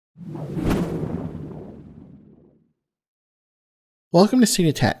Welcome to State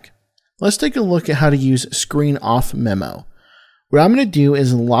of Tech. Let's take a look at how to use Screen Off Memo. What I'm going to do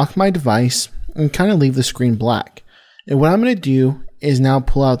is lock my device and kind of leave the screen black. And what I'm going to do is now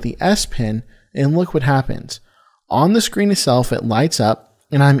pull out the S Pen and look what happens. On the screen itself, it lights up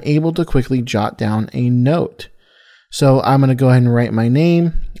and I'm able to quickly jot down a note. So I'm going to go ahead and write my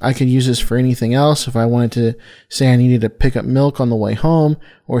name. I could use this for anything else. If I wanted to say I needed to pick up milk on the way home,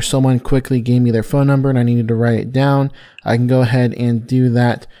 or someone quickly gave me their phone number and I needed to write it down, I can go ahead and do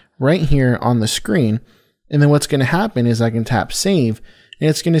that right here on the screen. And then what's going to happen is I can tap save, and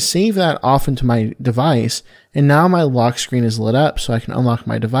it's going to save that off into my device. And now my lock screen is lit up so I can unlock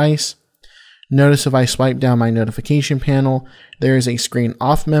my device. Notice if I swipe down my notification panel, there is a Screen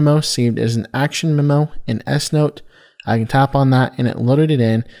Off Memo saved as an action memo in S Note. I can tap on that and it loaded it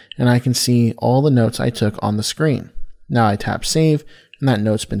in, and I can see all the notes I took on the screen. Now I tap save and that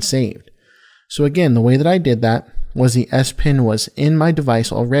note's been saved. So again, the way that I did that was the S Pen was in my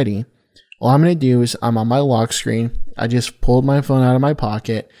device already. All I'm going to do is I'm on my lock screen. I just pulled my phone out of my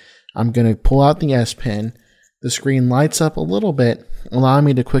pocket. I'm going to pull out the S Pen. The screen lights up a little bit, allowing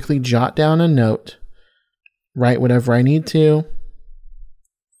me to quickly jot down a note, write whatever I need to,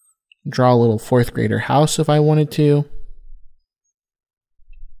 draw a little fourth grader house if I wanted to,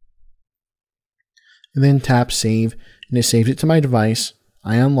 and then tap save, and it saves it to my device.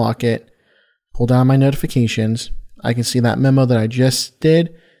 I unlock it, pull down my notifications. I can see that memo that I just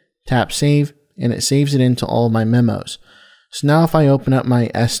did, tap save, and it saves it into all of my memos. So now if I open up my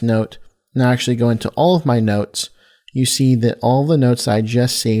S Note and I actually go into all of my notes, you see that all the notes that I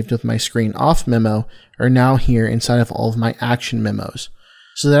just saved with my Screen Off Memo are now here inside of all of my action memos.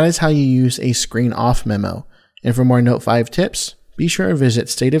 So that is how you use a Screen Off Memo. And for more Note 5 tips, be sure to visit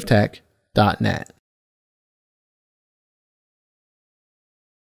stateoftech.net.